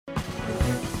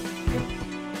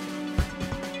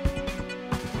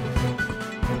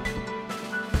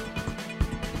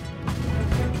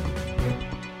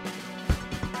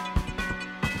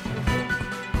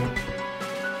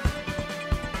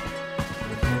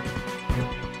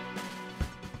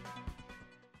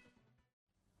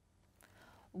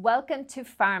Welcome to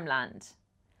Farmland.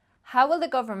 How will the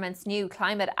government's new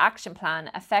climate action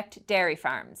plan affect dairy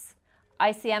farms?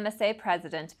 ICMSA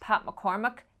President Pat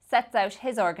McCormack sets out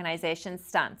his organisation's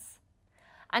stance.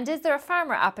 And is there a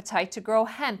farmer appetite to grow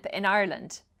hemp in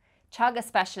Ireland? Teagasc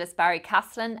specialist Barry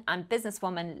Caslin and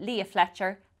businesswoman Leah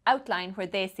Fletcher outline where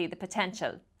they see the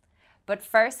potential. But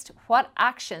first, what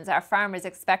actions are farmers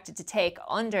expected to take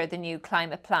under the new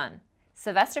climate plan?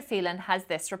 Sylvester Phelan has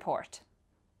this report.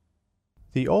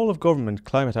 The all-of-government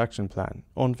Climate Action Plan,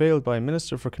 unveiled by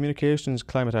Minister for Communications,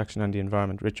 Climate Action and the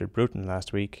Environment Richard Bruton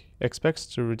last week, expects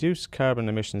to reduce carbon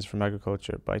emissions from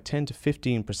agriculture by 10 to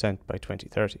 15% by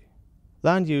 2030.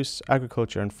 Land use,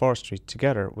 agriculture and forestry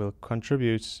together will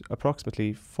contribute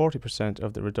approximately 40%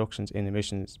 of the reductions in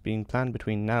emissions being planned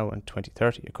between now and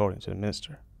 2030, according to the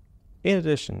Minister. In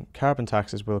addition, carbon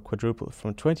taxes will quadruple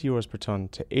from €20 per tonne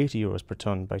to €80 per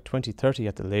tonne by 2030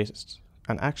 at the latest,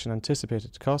 an action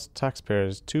anticipated to cost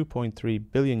taxpayers €2.3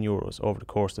 billion over the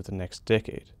course of the next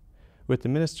decade, with the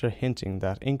Minister hinting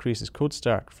that increases could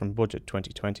start from budget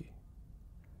 2020.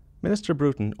 Minister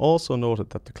Bruton also noted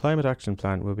that the Climate Action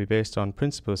Plan will be based on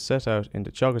principles set out in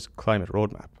the Teagasc Climate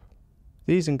Roadmap.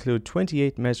 These include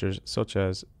 28 measures such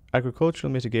as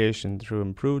agricultural mitigation through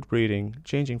improved breeding,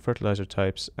 changing fertiliser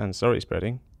types and slurry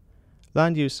spreading,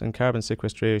 land use and carbon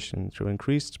sequestration through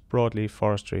increased broadleaf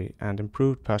forestry and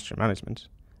improved pasture management,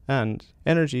 and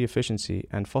energy efficiency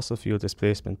and fossil fuel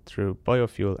displacement through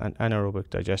biofuel and anaerobic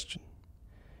digestion.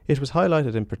 It was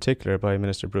highlighted in particular by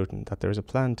Minister Bruton that there is a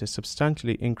plan to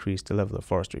substantially increase the level of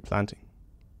forestry planting.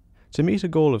 To meet a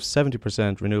goal of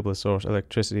 70% renewable source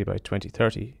electricity by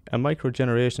 2030, a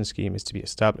microgeneration scheme is to be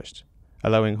established,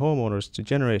 allowing homeowners to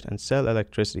generate and sell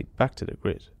electricity back to the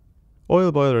grid.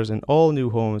 Oil boilers in all new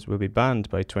homes will be banned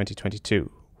by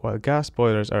 2022, while gas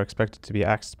boilers are expected to be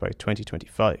axed by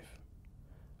 2025.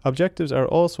 Objectives are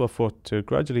also afoot to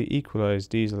gradually equalise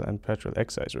diesel and petrol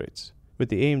excise rates, with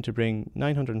the aim to bring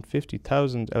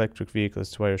 950,000 electric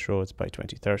vehicles to Irish roads by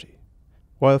 2030.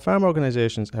 While farm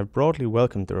organisations have broadly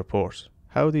welcomed the report,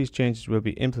 how these changes will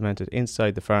be implemented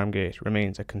inside the farm gate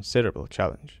remains a considerable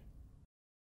challenge.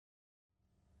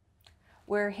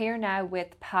 We're here now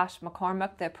with Pat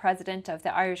McCormack, the President of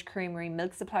the Irish Creamery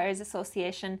Milk Suppliers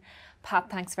Association. Pat,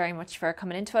 thanks very much for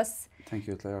coming in to us. Thank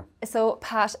you, Claire. So,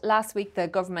 Pat, last week the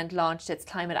government launched its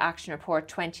Climate Action Report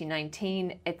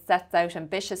 2019. It sets out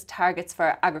ambitious targets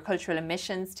for agricultural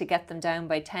emissions to get them down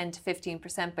by 10 to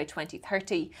 15% by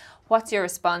 2030. What's your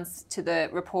response to the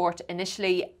report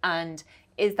initially, and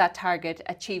is that target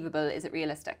achievable? Is it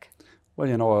realistic?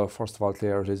 Well, first of all,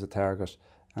 Claire, it is a target.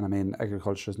 And I mean,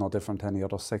 agriculture is no different to any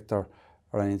other sector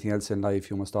or anything else in life.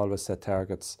 You must always set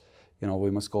targets. We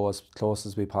must go as close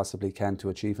as we possibly can to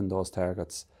achieving those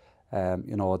targets.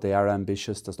 They are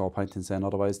ambitious. There's no point in saying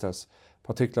otherwise. There's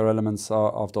particular elements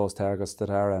of those targets that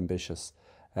are ambitious.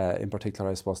 In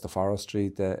particular, I suppose, the forestry,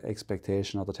 the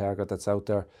expectation of the target that's out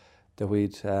there, that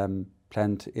we'd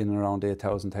plant in and around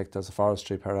 8,000 hectares of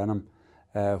forestry per annum,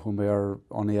 when we are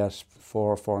only at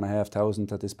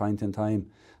 4,500 at this point in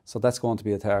time. So that's going to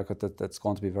be a target that's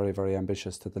going to be very, very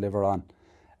ambitious to deliver on.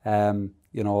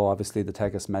 Obviously the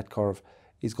Teagasc Met curve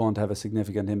is going to have a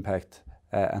significant impact,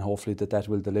 and hopefully that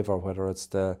will deliver, whether it's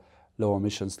the low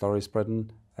emission slurry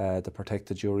spreading, the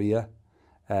protected urea,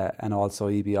 and also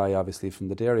EBI obviously from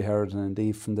the dairy herd, and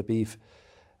indeed from the beef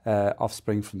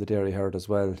offspring from the dairy herd as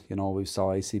well. We saw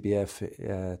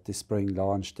ICBF this spring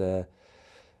launched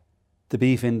the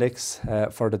beef index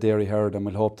for the dairy herd, and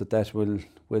we'll hope that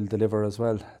will deliver as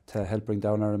well to help bring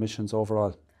down our emissions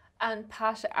overall. And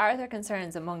Pat, are there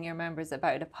concerns among your members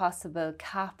about a possible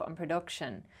cap on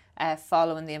production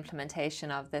following the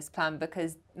implementation of this plan?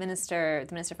 Because the Minister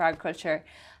for Agriculture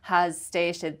has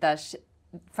stated that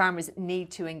farmers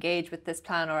need to engage with this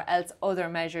plan or else other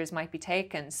measures might be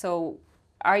taken. So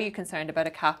are you concerned about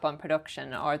a cap on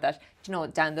production, or that,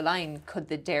 down the line, could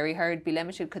the dairy herd be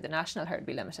limited? Could the national herd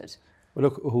be limited? Well,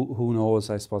 look, who knows?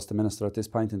 I suppose the Minister at this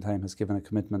point in time has given a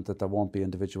commitment that there won't be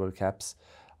individual caps.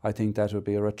 I think that would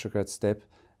be a retrograde step.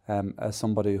 As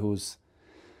somebody who's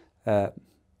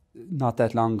not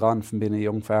that long gone from being a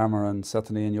young farmer, and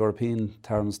certainly in European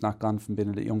terms not gone from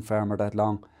being a young farmer that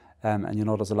long, and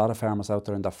there's a lot of farmers out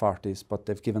there in their 40s, but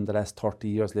they've given the last 30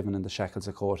 years living in the shackles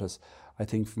of quotas. I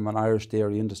think from an Irish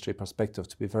dairy industry perspective,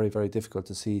 to be very, very difficult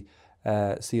to see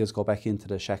us go back into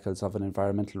the shackles of an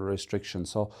environmental restriction.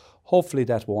 So hopefully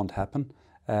that won't happen.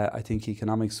 I think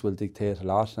economics will dictate a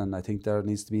lot, and I think there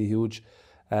needs to be a huge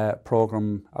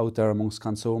programme out there amongst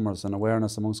consumers and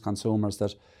awareness amongst consumers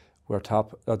that we're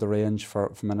top of the range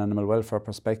from an animal welfare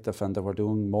perspective, and that we're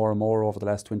doing more and more over the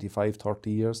last 25, 30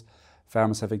 years.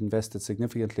 Farmers have invested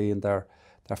significantly in their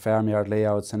their farmyard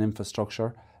layouts and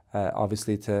infrastructure,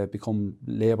 obviously to become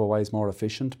labour-wise more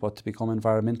efficient, but to become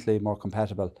environmentally more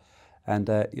compatible. And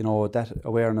that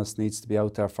awareness needs to be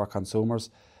out there for consumers,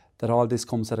 that all this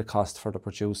comes at a cost for the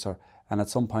producer, and at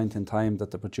some point in time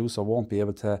that the producer won't be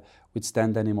able to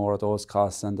withstand any more of those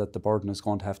costs, and that the burden is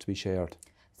going to have to be shared.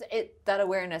 So that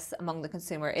awareness among the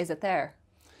consumer, is it there?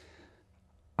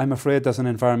 I'm afraid there's an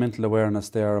environmental awareness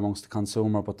there amongst the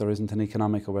consumer, but there isn't an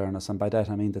economic awareness, and by that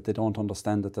I mean that they don't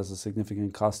understand that there's a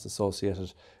significant cost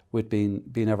associated with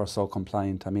being ever so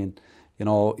compliant. I mean,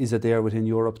 is it there within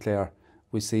Europe, Claire?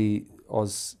 We see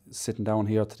us sitting down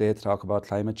here today to talk about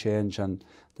climate change and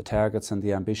the targets and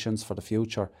the ambitions for the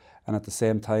future, and at the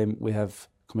same time we have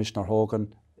Commissioner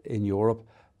Hogan in Europe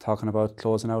talking about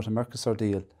closing out a Mercosur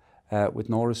deal with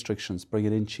no restrictions,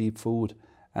 bringing in cheap food,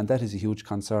 and that is a huge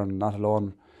concern, not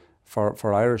alone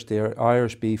for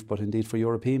Irish beef, but indeed for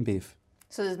European beef.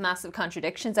 So there's massive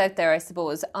contradictions out there, I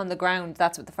suppose. On the ground,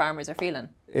 that's what the farmers are feeling.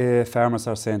 Farmers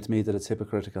are saying to me that it's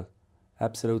hypocritical,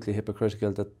 absolutely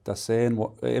hypocritical, that they're saying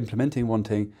implementing one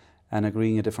thing and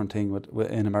agreeing a different thing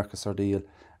in a Mercosur deal,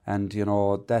 and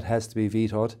that has to be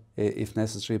vetoed if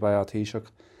necessary by our Taoiseach.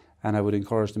 And I would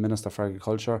encourage the Minister for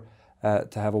Agriculture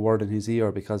to have a word in his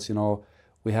ear, because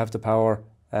we have the power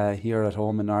here at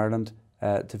home in Ireland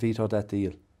to veto that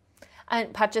deal.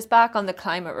 And Pat, just back on the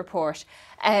climate report,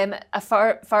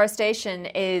 forestation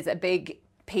is a big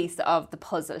piece of the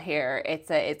puzzle here.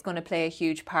 It's going to play a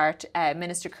huge part.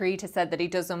 Minister Creed has said that he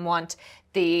doesn't want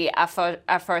the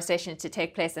afforestation to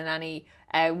take place in any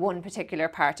one particular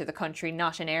part of the country,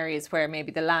 not in areas where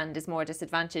maybe the land is more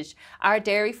disadvantaged. Are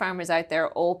dairy farmers out there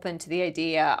open to the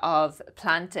idea of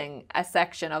planting a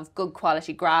section of good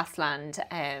quality grassland,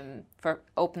 for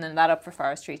opening that up for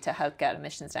forestry to help get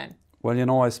emissions down?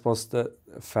 Well, I suppose the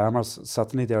farmers,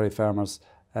 certainly dairy farmers,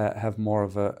 have more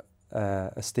of a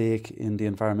stake in the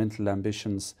environmental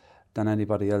ambitions than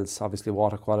anybody else. Obviously,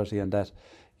 water quality and that.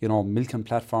 Milking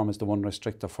platform is the one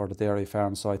restrictor for the dairy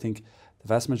farm. So I think the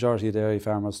vast majority of dairy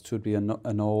farmers should be a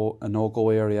no-go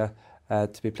area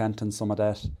to be planting some of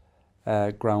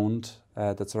that ground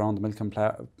that's around the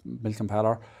milking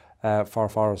parlour for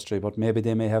forestry. But maybe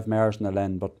they may have marginal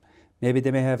land, but maybe they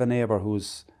may have a neighbour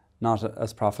who's not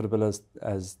as profitable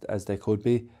as they could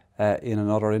be in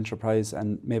another enterprise,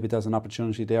 and maybe there's an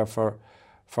opportunity there for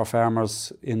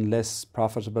farmers in less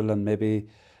profitable and maybe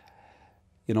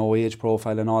age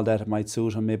profile and all that. It might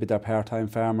suit them. Maybe they're part-time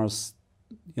farmers,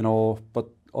 but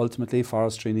ultimately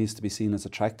forestry needs to be seen as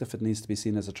attractive. It needs to be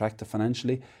seen as attractive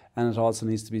financially, and it also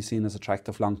needs to be seen as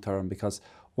attractive long-term, because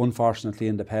unfortunately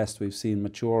in the past we've seen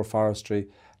mature forestry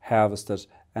harvested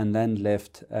and then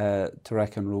left to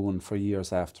wreck and ruin for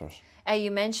years after it.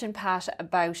 You mentioned, Pat,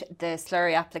 about the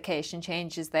slurry application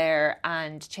changes there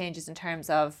and changes in terms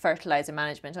of fertiliser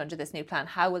management under this new plan.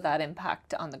 How will that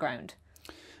impact on the ground?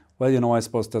 Well, I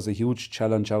suppose there's a huge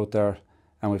challenge out there,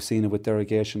 and we've seen it with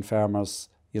irrigation farmers,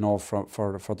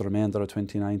 for the remainder of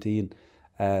 2019,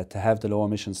 to have the low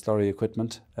emission slurry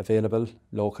equipment available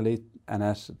locally and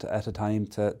at a time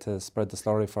to spread the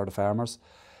slurry for the farmers.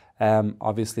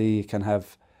 Obviously, it can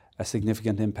have a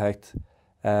significant impact.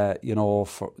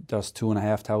 There's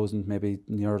 2,500, maybe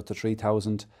nearer to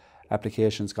 3,000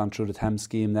 applications gone through the TAM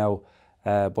scheme now.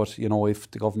 But if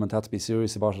the government had to be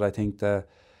serious about it, I think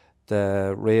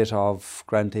the rate of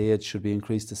grant aid should be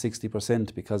increased to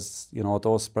 60%, because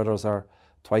those spreaders are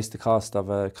twice the cost of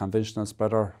a conventional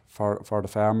spreader for the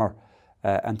farmer,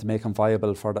 and to make them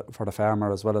viable for the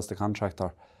farmer as well as the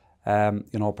contractor.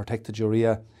 Protected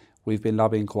urea. We've been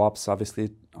lobbying co-ops,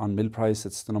 obviously, on mill price.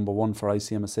 It's the number one for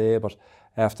ICMSA, but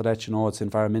after that, it's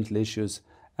environmental issues,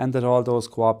 and that all those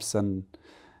co-ops and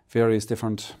various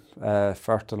different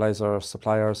fertiliser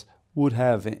suppliers would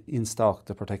have in stock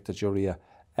the protected urea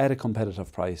at a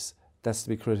competitive price. That's to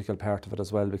be a critical part of it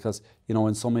as well, because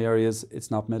in some areas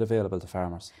it's not made available to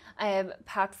farmers.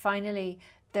 Pat, finally,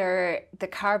 the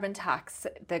carbon tax,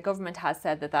 the government has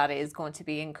said that is going to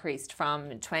be increased from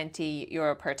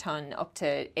 €20 per tonne up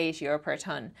to €80 per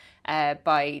tonne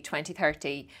by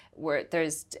 2030, where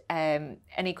there's an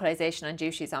equalisation on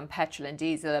duties on petrol and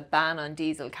diesel, a ban on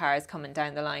diesel cars coming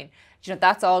down the line.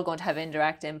 That's all going to have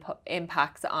indirect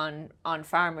impacts on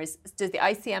farmers. Does the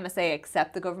ICMSA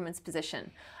accept the government's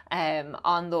position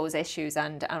on those issues,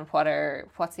 and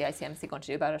what's the ICMSA going to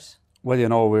do about it?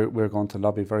 Well, we're going to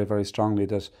lobby very, very strongly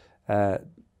that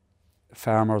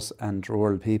farmers and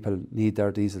rural people need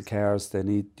their diesel cars. They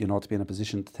need, to be in a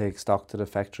position to take stock to the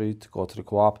factory, to go to the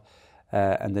co-op,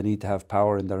 and they need to have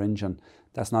power in their engine.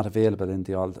 That's not available in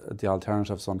the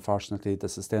alternatives, unfortunately. The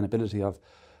sustainability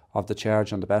of the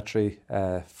charge on the battery,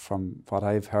 from what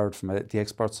I've heard from the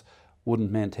experts,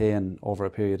 wouldn't maintain over a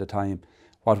period of time.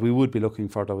 What we would be looking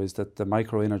for though is that the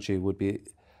microenergy would be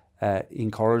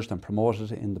encouraged and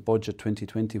promoted in the budget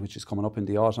 2020, which is coming up in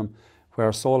the autumn,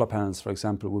 where solar panels, for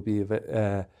example, would be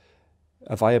a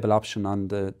viable option on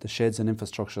the sheds and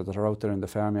infrastructure that are out there in the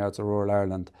farmyards of rural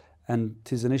Ireland. And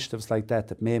 'tis initiatives like that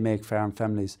that may make farm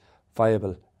families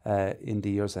viable in the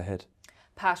years ahead.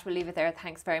 Pat, we'll leave it there.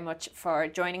 Thanks very much for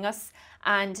joining us.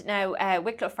 And now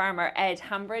Wicklow farmer Ed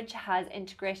Hambridge has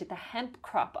integrated the hemp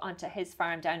crop onto his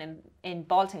farm down in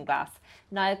Baltinglass.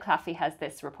 Niall Claffey has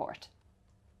this report.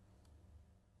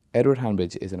 Edward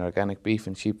Hambridge is an organic beef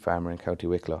and sheep farmer in County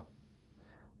Wicklow.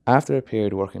 After a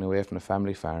period working away from the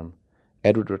family farm,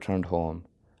 Edward returned home,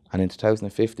 and in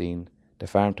 2015 the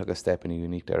farm took a step in a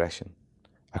unique direction.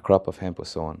 A crop of hemp was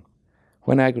sown.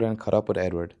 When Agriland caught up with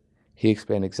Edward, he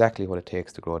explained exactly what it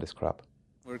takes to grow this crop.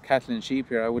 We're cattle and sheep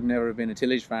here. I would never have been a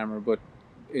tillage farmer, but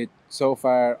so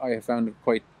far I have found it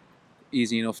quite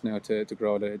easy enough now to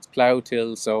grow it. It's plough,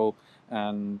 till, sow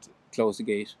and close the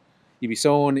gate. You'd be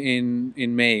sown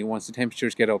in May once the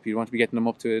temperatures get up. You want to be getting them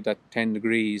up to that 10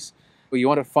 degrees. But you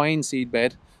want a fine seed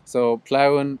bed. So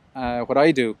ploughing, what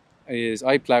I do is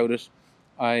I ploughed it,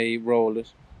 I rolled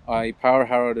it, I power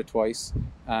harrowed it twice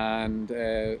and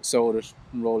sowed it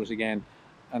and rolled it again.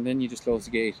 And then you just close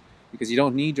the gate because you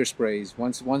don't need your sprays.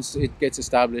 Once it gets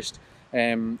established,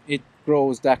 it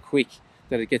grows that quick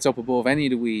that it gets up above any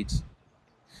of the weeds.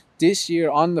 This year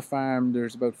on the farm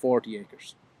there's about 40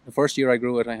 acres. The first year I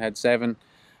grew it I had 7,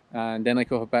 and then I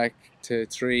cut it back to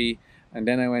 3, and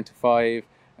then I went to 5,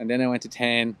 and then I went to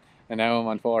 10, and now I'm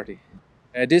on 40.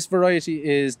 This variety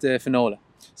is the Finola.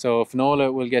 So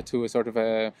Finola will get to a sort of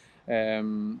a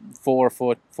 4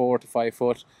 to 5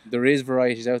 foot. There is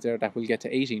varieties out there that will get to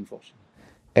 18 foot.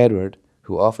 Edward,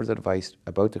 who offers advice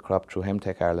about the crop through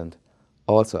Hemtech Ireland,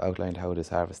 also outlined how it is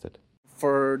harvested.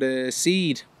 For the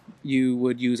seed, you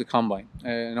would use a combine.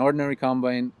 An ordinary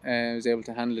combine is able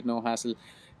to handle it no hassle.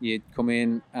 You'd come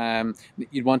in,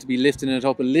 you'd want to be lifting it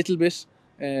up a little bit,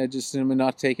 just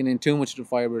not taking in too much of the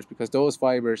fibres, because those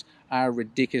fibres are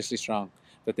ridiculously strong,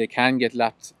 that they can get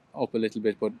lapped up a little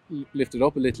bit, but lift it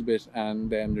up a little bit and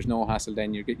there's no hassle.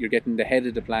 Then you're getting the head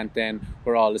of the plant then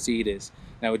where all the seed is.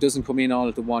 Now it doesn't come in all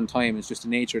at the one time. It's just the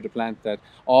nature of the plant that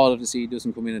all of the seed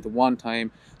doesn't come in at the one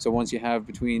time. So once you have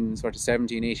between sort of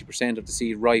 70 and 80% of the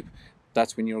seed ripe,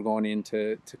 that's when you're going in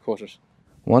to cut it.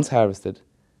 Once harvested,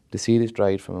 the seed is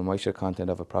dried from a moisture content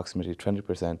of approximately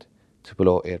 20% to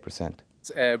below 8%.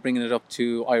 Bringing it up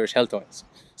to Irish Health Oils.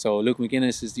 So Luke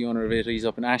McGuinness is the owner of it. He's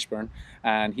up in Ashburn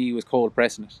and he was cold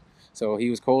pressing it. So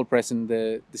he was cold pressing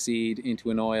the seed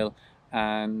into an oil,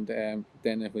 and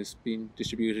then it was being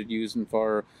distributed using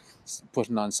for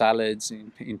putting on salads,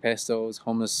 in pestos,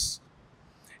 hummus.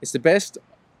 It's the best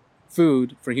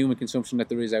food for human consumption that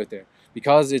there is out there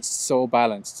because it's so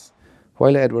balanced.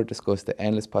 While Edward discussed the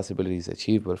endless possibilities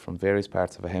achievable from various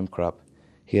parts of a hemp crop,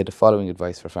 he had the following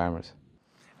advice for farmers.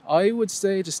 I would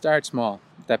say to start small,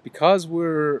 that because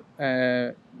we're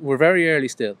very early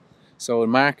still, so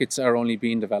markets are only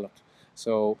being developed.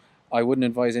 So I wouldn't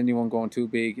advise anyone going too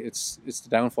big. It's the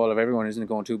downfall of everyone, isn't it,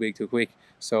 going too big too quick.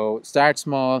 So start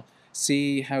small,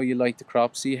 see how you like the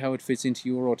crop, see how it fits into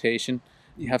your rotation.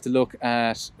 You have to look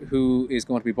at who is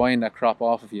going to be buying that crop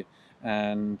off of you.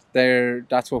 And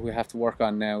that's what we have to work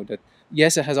on now. That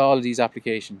yes, it has all of these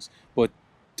applications, but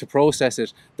to process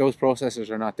it, those processors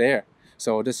are not there.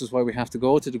 So this is why we have to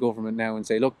go to the government now and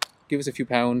say, look, give us a few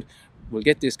pound, we'll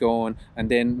get this going,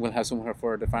 and then we'll have somewhere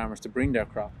for the farmers to bring their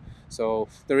crop. So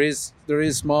there is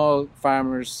small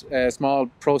farmers, small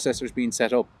processors being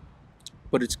set up,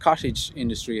 but it's cottage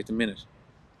industry at the minute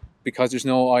because there's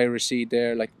no Irish seed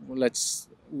there. Like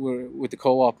we're with the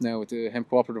co-op now, with the Hemp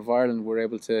Cooperative of Ireland, we're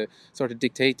able to sort of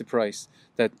dictate the price.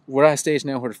 That we're at a stage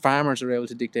now where the farmers are able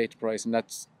to dictate the price, and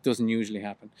that doesn't usually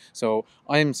happen. So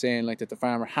I'm saying like that the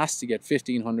farmer has to get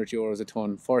 €1,500 a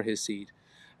tonne for his seed,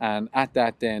 and at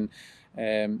that then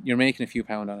you're making a few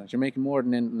pound on it. You're making more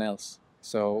than anything else.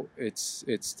 So it's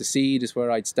the seed is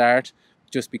where I'd start,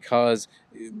 just because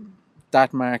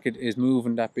that market is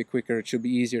moving that bit quicker. It should be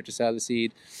easier to sell the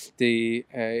seed. The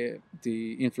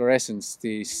inflorescence,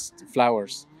 the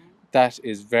flowers, that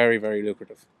is very, very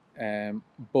lucrative.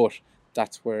 But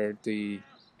that's where the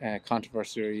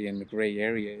controversy and the grey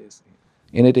area is.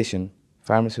 In addition,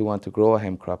 farmers who want to grow a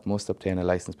hemp crop must obtain a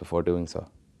licence before doing so.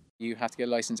 You have to get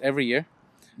a licence every year.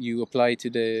 You apply to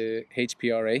the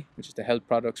HPRA, which is the Health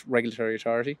Products Regulatory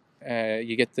Authority.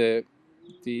 You get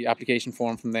the application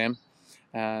form from them,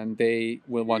 and they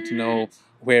will want to know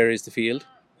where is the field,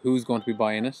 who's going to be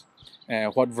buying it,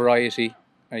 what variety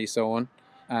are you sowing,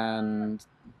 and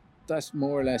that's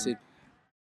more or less it.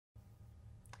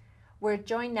 We're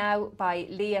joined now by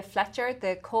Leah Fletcher,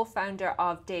 the co-founder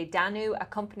of Daedanu, a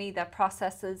company that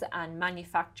processes and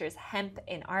manufactures hemp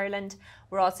in Ireland.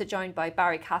 We're also joined by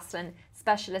Barry Caslin,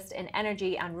 specialist in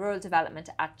energy and rural development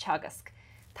at Teagasc.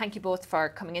 Thank you both for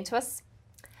coming into us.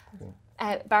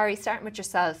 Barry, starting with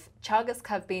yourself, Teagasc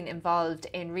have been involved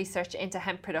in research into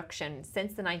hemp production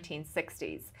since the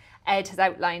 1960s. Ed has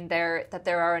outlined there that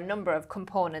there are a number of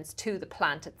components to the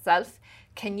plant itself.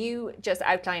 Can you just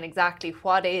outline exactly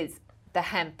what is the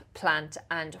hemp plant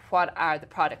and what are the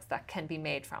products that can be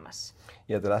made from it?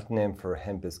 Yeah, the Latin name for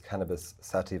hemp is Cannabis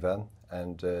sativa,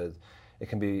 and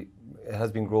it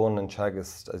has been grown in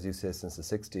Teagasc, as you say, since the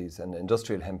 60s, and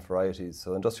industrial hemp varieties.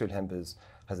 So industrial hemp has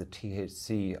a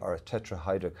THC, or a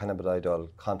tetrahydrocannabidiol,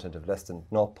 content of less than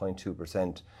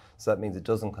 0.2%. So that means it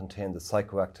doesn't contain the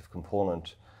psychoactive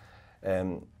component,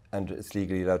 and it's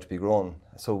legally allowed to be grown.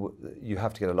 So you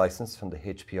have to get a license from the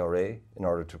HPRA in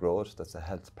order to grow it. That's the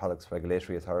Health Products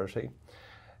Regulatory Authority.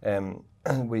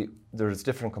 There's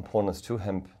different components to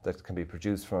hemp that can be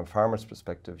produced from a farmer's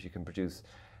perspective. You can produce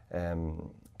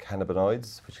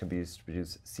cannabinoids, which can be used to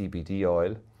produce CBD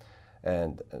oil,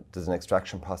 and there's an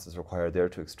extraction process required there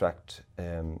to extract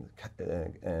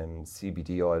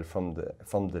CBD oil from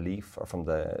the leaf or from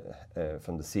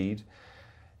the seed.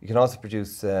 You can also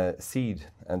produce seed,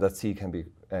 and that seed can be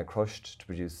crushed to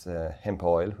produce hemp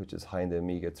oil, which is high in the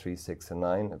omega-3, 6 and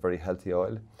 9, a very healthy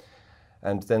oil.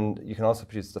 And then you can also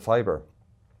produce the fibre.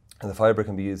 And the fibre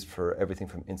can be used for everything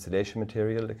from insulation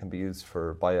material, it can be used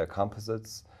for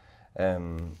biocomposites,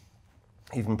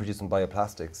 even producing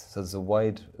bioplastics. So there's a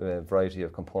wide variety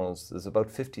of components. There's about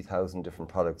 50,000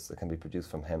 different products that can be produced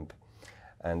from hemp.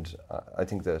 And I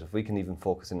think that if we can even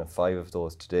focus in on 5 of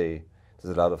those today,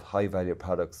 there's a lot of high-value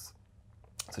products,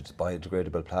 such as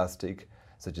biodegradable plastic,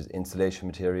 such as insulation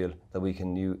material, that we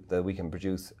can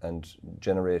produce and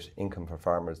generate income for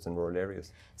farmers in rural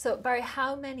areas. So, Barry,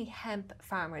 how many hemp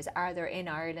farmers are there in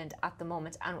Ireland at the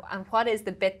moment, and what is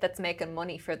the bit that's making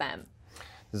money for them?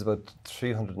 There's about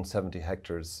 370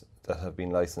 hectares that have been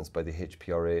licensed by the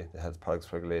HPRA, the Health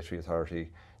Products Regulatory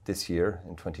Authority, this year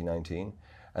in 2019,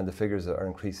 and the figures are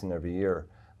increasing every year.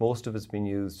 Most of it's been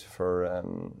used for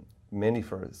mainly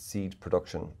for seed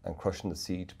production and crushing the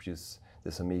seed to produce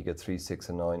this omega-3, 6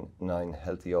 and 9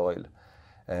 healthy oil.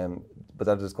 But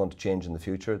that is going to change in the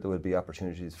future. There will be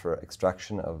opportunities for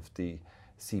extraction of the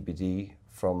CBD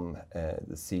from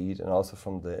the seed and also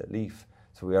from the leaf.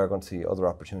 So we are going to see other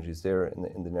opportunities there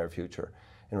in the near future.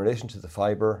 In relation to the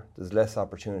fibre, there's less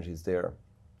opportunities there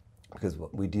because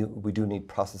we do need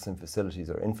processing facilities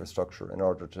or infrastructure in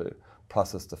order to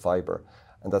process the fibre.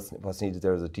 And that's what's needed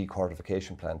there is a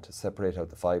decortification plant to separate out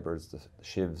the fibres, the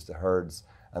shivs, the herds,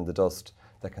 and the dust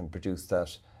that can produce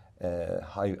that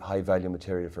high value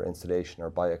material for insulation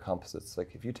or biocomposites.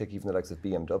 Like if you take even the likes of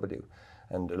BMW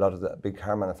and a lot of the big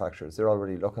car manufacturers, they're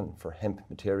already looking for hemp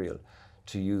material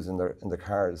to use in the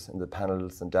cars, in the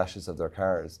panels and dashes of their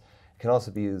cars. It can also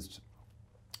be used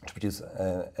to produce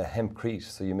a hempcrete.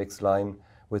 So you mix lime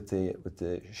with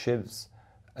the shivs,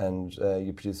 and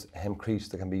you produce hempcrete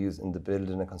that can be used in the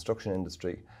building and construction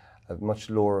industry, a much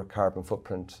lower carbon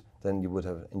footprint than you would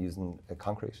have in using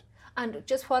concrete. And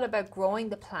just what about growing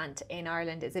the plant in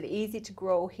Ireland? Is it easy to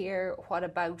grow here? What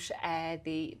about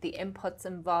the inputs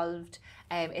involved?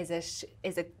 Is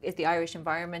the Irish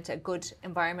environment a good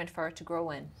environment for it to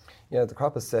grow in? Yeah, the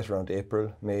crop is set around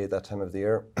April, May, that time of the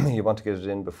year. You want to get it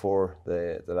in before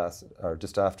the last, or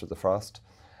just after the frost.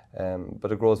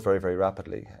 But it grows very, very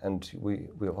rapidly. And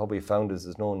what we found is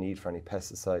there's no need for any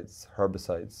pesticides,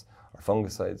 herbicides, or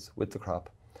fungicides with the crop,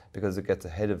 because it gets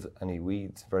ahead of any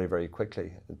weeds very, very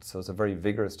quickly. So it's a very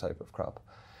vigorous type of crop.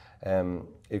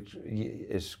 It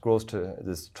grows to,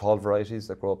 there's tall varieties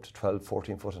that grow up to 12,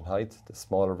 14 foot in height, the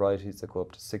smaller varieties that go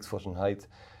up to 6 foot in height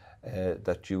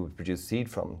that you would produce seed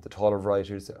from. The taller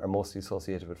varieties are mostly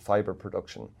associated with fibre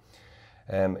production.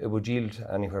 It would yield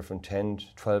anywhere from 10 to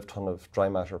 12 tonne of dry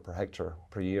matter per hectare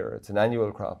per year. It's an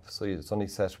annual crop, so it's only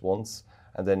set once,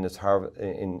 and then it's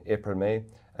in April, May,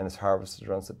 and it's harvested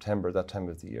around September, that time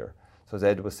of the year. So as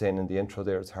Ed was saying in the intro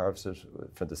there, it's harvested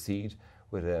for the seed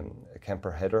with a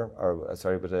Kemper header,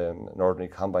 with an ordinary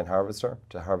combine harvester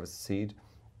to harvest the seed.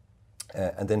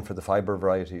 And then for the fibre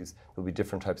varieties, there'll be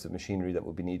different types of machinery that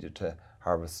will be needed to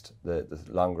harvest the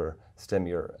longer,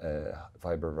 stemmier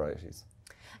fibre varieties.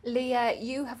 Leah,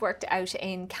 you have worked out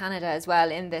in Canada as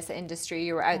well in this industry.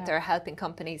 You were out there helping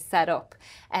companies set up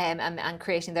and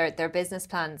creating their business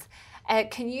plans.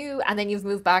 And then you've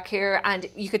moved back here, and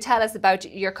you could tell us about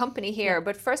your company here.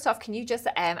 But first off, can you just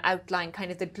outline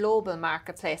kind of the global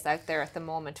marketplace out there at the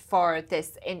moment for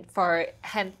for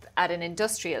hemp at an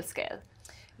industrial scale?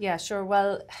 Yeah, sure.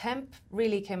 Well, hemp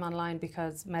really came online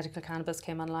because medical cannabis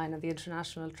came online and the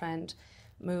international trend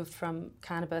moved from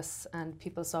cannabis and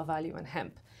people saw value in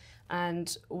hemp.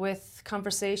 And with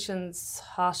conversations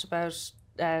hot about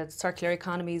circular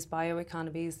economies,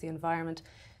 bioeconomies, the environment,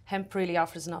 hemp really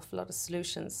offers an awful lot of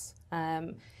solutions.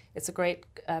 It's a great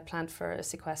plant for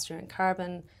sequestering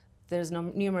carbon. There's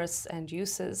numerous end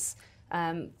uses.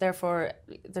 Therefore,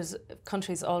 there's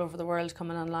countries all over the world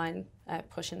coming online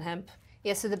pushing hemp.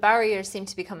 Yeah, so the barriers seem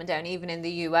to be coming down even in the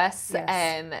US.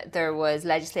 Yes. There was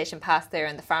legislation passed there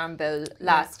in the Farm Bill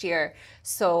last year.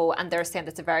 So, and they're saying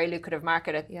that's a very lucrative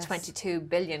market at 22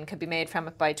 billion could be made from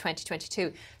it by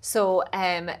 2022. So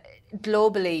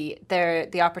globally,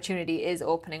 the opportunity is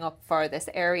opening up for this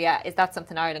area. Is that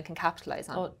something Ireland can capitalise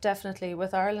on? Oh, definitely.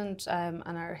 With Ireland and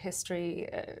our history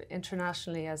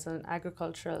internationally as an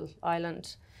agricultural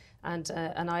island and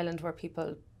an island where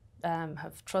people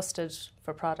have trusted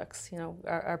for products. You know,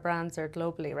 our brands are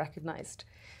globally recognised.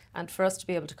 And for us to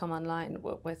be able to come online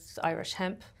with Irish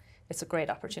hemp, it's a great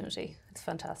opportunity. It's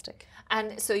fantastic.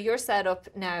 And so you're set up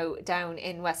now down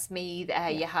in Westmeath.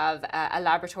 You have a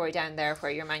laboratory down there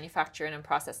where you're manufacturing and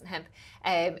processing hemp.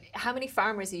 How many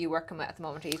farmers are you working with at the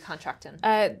moment? Are you contracting?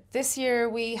 This year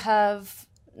we have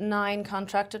 9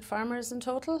 contracted farmers in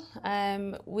total.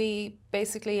 We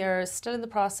basically are still in the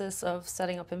process of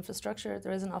setting up infrastructure.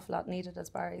 There is an awful lot needed, as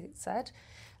Barry said.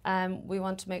 We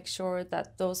want to make sure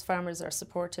that those farmers are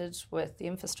supported with the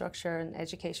infrastructure and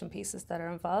education pieces that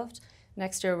are involved.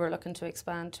 Next year we're looking to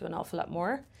expand to an awful lot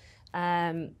more.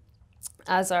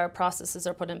 As our processes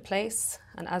are put in place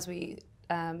and as we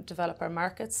develop our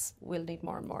markets, we'll need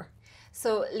more and more.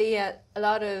 So, Leah, a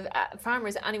lot of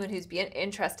farmers, anyone who's been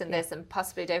interested in this and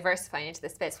possibly diversifying into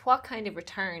this space, what kind of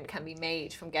return can be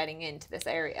made from getting into this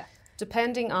area?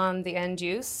 Depending on the end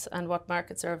use and what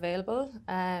markets are available,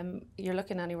 you're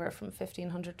looking anywhere from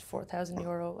 €1,500 to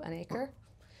 €4,000 an acre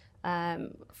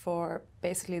for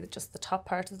basically just the top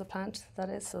part of the plant, that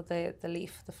is, so the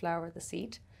leaf, the flower, the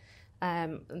seed.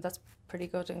 And that's pretty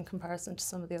good in comparison to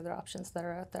some of the other options that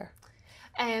are out there.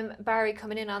 Barry,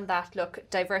 coming in on that, look,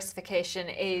 diversification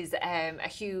is a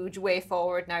huge way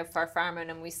forward now for farming,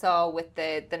 and we saw with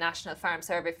the National Farm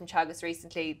Survey from Teagasc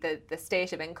recently the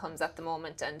state of incomes at the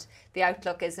moment, and the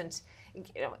outlook isn't,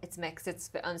 you know, it's mixed,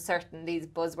 it's uncertain, these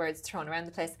buzzwords thrown around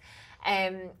the place.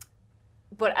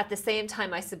 But at the same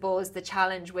time, I suppose the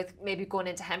challenge with maybe going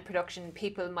into hemp production,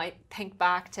 people might think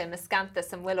back to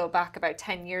Miscanthus and Willow back about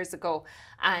 10 years ago,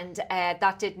 and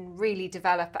that didn't really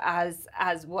develop as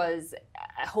was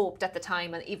hoped at the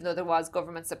time, and even though there was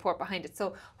government support behind it.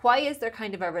 So why is there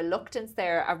kind of a reluctance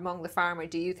there among the farmer,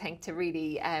 do you think, to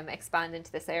really expand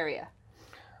into this area?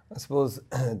 I suppose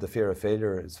the fear of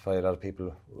failure is why a lot of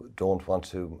people don't want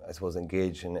to, I suppose,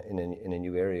 engage in a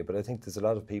new area. But I think there's a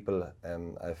lot of people,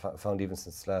 I found even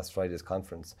since last Friday's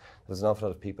conference, there's an awful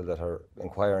lot of people that are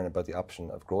inquiring about the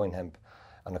option of growing hemp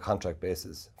on a contract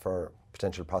basis for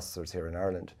potential processors here in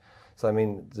Ireland. So I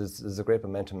mean, there's a great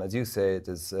momentum. As you say,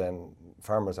 there's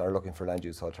farmers are looking for land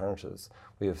use alternatives.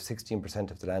 We have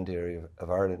 16% of the land area of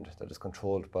Ireland that is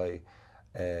controlled by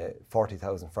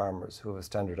 40,000 farmers who have a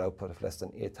standard output of less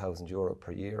than €8,000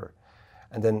 per year.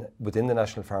 And then within the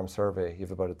National Farm Survey, you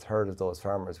have about a third of those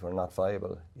farmers who are not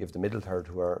viable. You have the middle third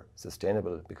who are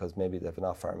sustainable because maybe they have an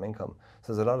off-farm income.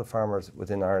 So there's a lot of farmers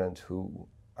within Ireland who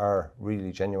are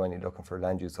really genuinely looking for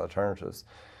land use alternatives.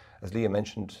 As Leah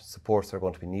mentioned, supports are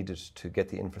going to be needed to get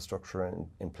the infrastructure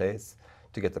in place,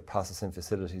 to get the processing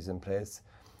facilities in place.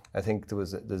 I think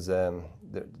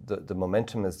the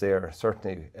momentum is there,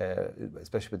 certainly,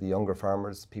 especially with the younger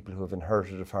farmers, people who have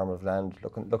inherited a farm of land,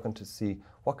 looking to see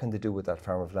what can they do with that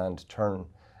farm of land, turn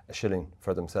a shilling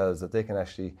for themselves, that they can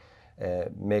actually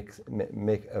make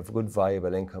a good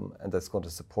viable income, and that's going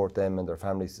to support them and their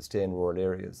families to stay in rural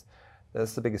areas.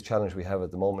 That's the biggest challenge we have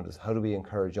at the moment, is how do we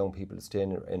encourage young people to stay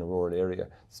in a rural area?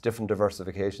 It's different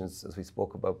diversifications, as we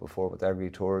spoke about before, with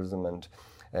agri-tourism and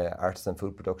artisan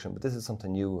food production, but this is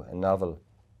something new and novel.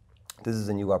 This is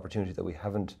a new opportunity that we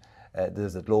haven't,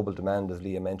 there's a global demand, as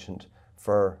Leah mentioned,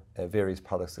 for various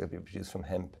products that can be produced from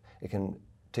hemp. It can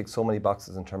tick so many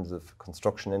boxes in terms of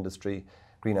construction industry,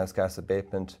 greenhouse gas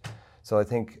abatement. So I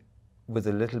think with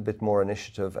a little bit more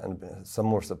initiative and some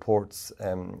more supports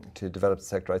to develop the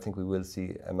sector, I think we will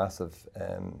see a massive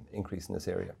increase in this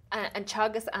area. And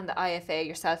Teagasc and the IFA,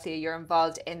 yourself, Leah, you're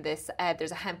involved in this.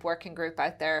 There's a hemp working group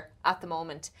out there at the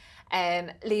moment.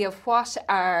 Leah, what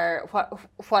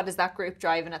is that group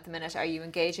driving at the minute? Are you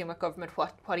engaging with government?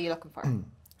 What are you looking for?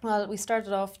 Well, we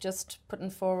started off just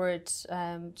putting forward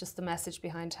just the message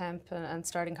behind hemp and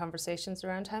starting conversations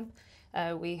around hemp.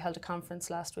 We held a conference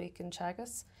last week in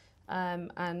Teagasc.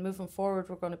 And moving forward,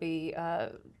 we're going to be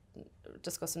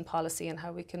discussing policy and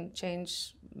how we can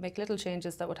make little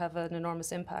changes that would have an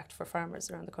enormous impact for farmers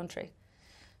around the country.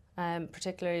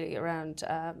 Particularly around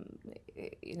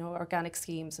organic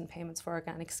schemes and payments for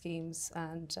organic schemes,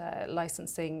 and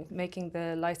licensing, making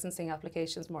the licensing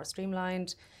applications more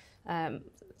streamlined,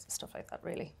 stuff like that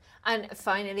really. And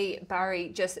finally,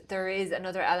 Barry, there is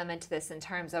another element to this in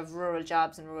terms of rural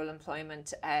jobs and rural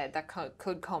employment that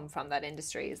could come from that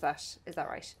industry. Is that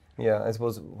right? Yeah, I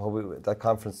suppose that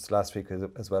conference last week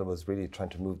as well was really trying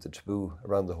to move the taboo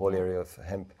around the whole area of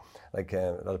hemp. Like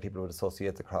a lot of people would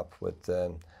associate the crop with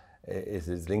it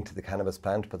is linked to the cannabis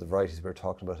plant, but the varieties we're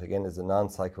talking about again is the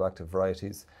non-psychoactive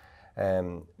varieties.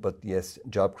 But yes,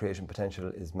 job creation potential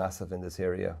is massive in this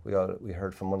area. We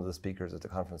heard from one of the speakers at the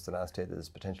conference the last day that there's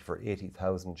potential for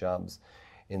 80,000 jobs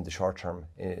in the short term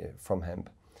from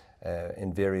hemp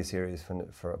in various areas,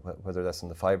 for whether that's on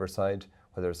the fibre side,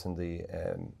 whether it's in the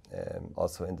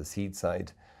also in the seed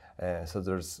side. So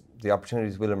the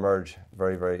opportunities will emerge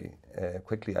very, very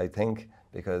quickly, I think,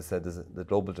 because the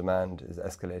global demand is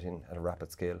escalating at a rapid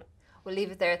scale. We'll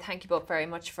leave it there. Thank you both very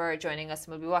much for joining us,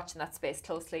 and we'll be watching that space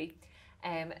closely.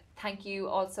 Thank you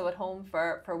also at home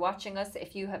for watching us.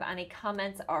 If you have any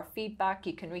comments or feedback,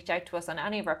 you can reach out to us on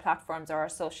any of our platforms or our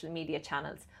social media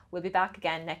channels. We'll be back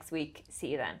again next week. See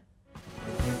you then.